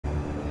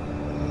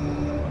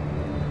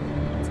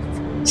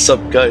What's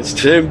up, guys?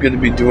 Today I'm going to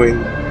be doing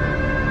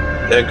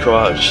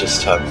Encourage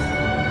this time.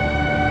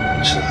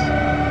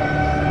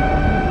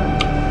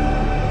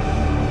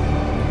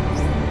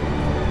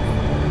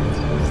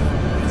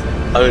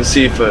 I'm going to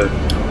see if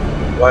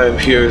why I'm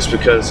here is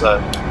because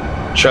I'm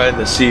trying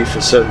to see if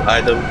a certain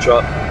item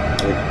drop,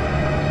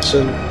 like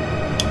certain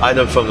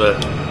item from the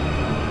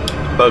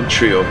bug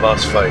tree or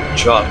boss fight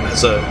drop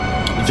has a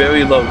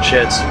very low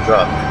chance to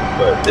drop,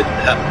 but it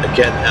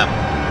can happen.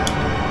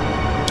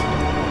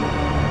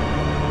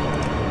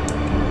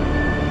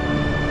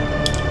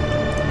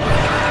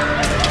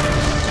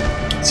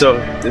 So,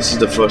 this is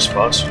the first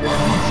boss.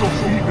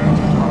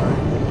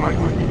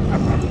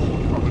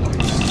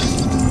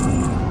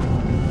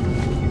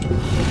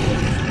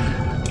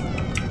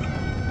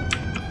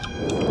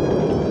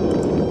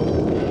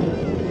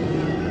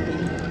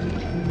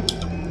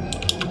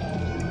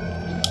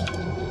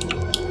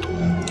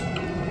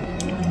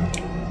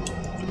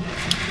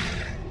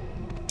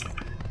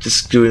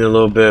 Just doing a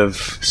little bit of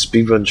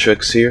speedrun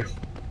tricks here.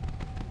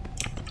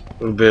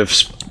 A little bit of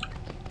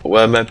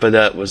what I meant by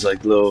that was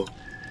like little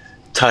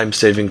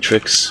time-saving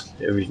tricks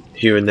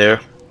here and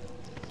there.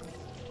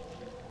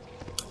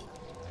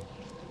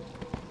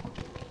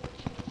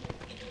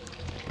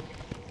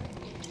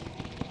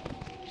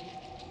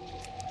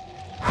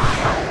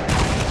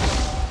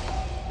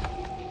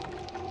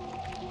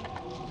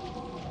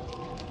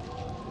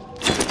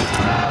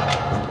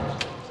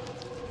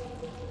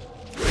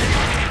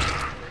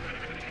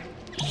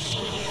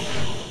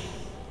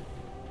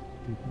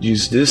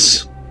 Use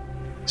this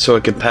so I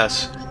can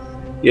pass.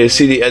 Yeah, you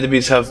see the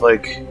enemies have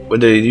like, when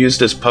they use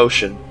this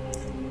potion,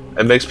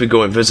 it makes me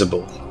go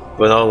invisible.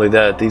 But not only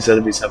that, these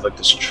enemies have like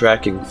this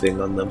tracking thing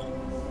on them.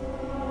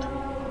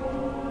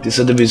 These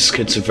enemies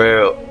can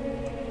surveil,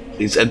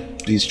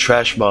 these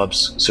trash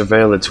mobs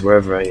surveillance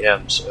wherever I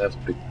am, so I have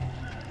to be...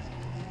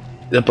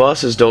 The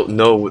bosses don't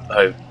know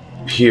I'm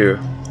here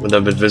when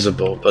I'm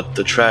invisible, but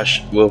the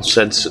trash will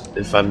sense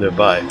if I'm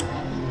nearby.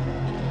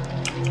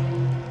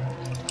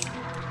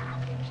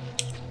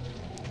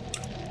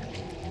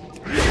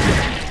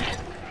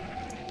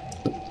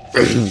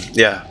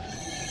 Yeah,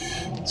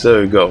 so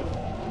there we go.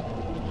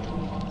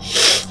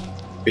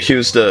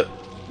 Here's the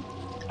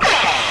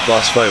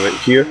boss fight right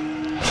here.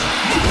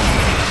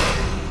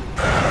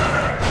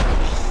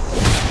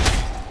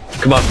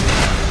 Come on.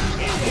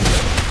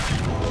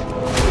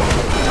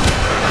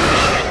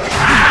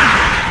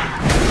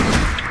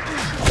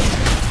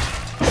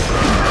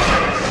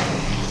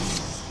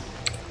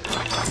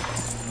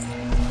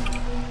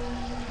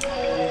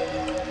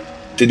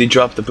 Did he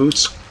drop the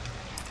boots?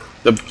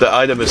 The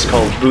item is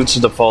called Boots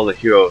of the Fallen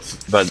Hero,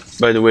 but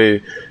by the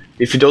way,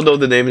 if you don't know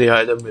the name of the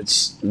item,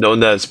 it's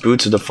known as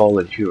Boots of the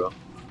Fallen Hero.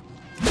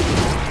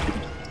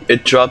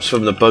 It drops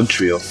from the bug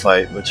trio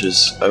fight, which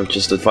is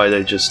the fight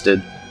I just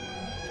did.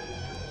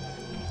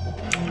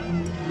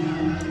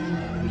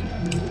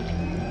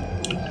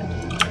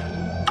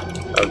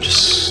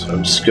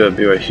 I'm just gonna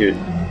be right here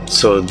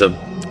so the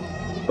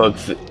bug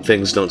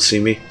things don't see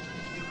me.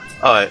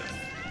 Alright.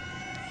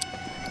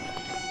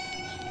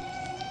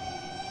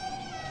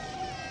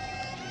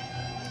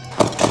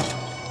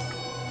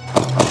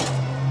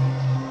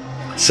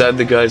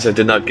 Sadly, guys, I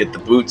did not get the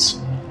boots.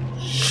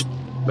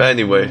 But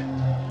anyway,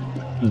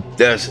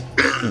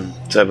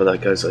 sorry about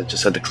that, guys. I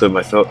just had to clear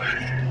my throat.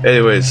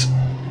 Anyways,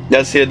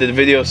 that's the end of the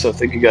video. So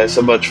thank you guys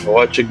so much for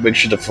watching. Make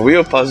sure to for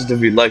real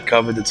positively like,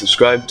 comment, and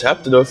subscribe.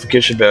 Tap the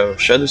notification bell,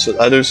 share this with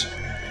others,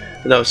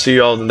 and I'll see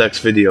you all in the next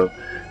video.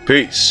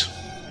 Peace.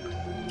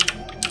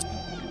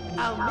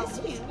 I'll miss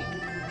you.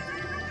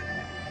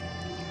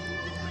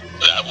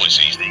 That was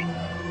easy.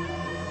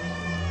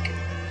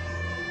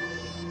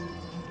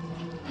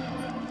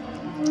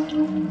 Thank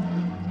you.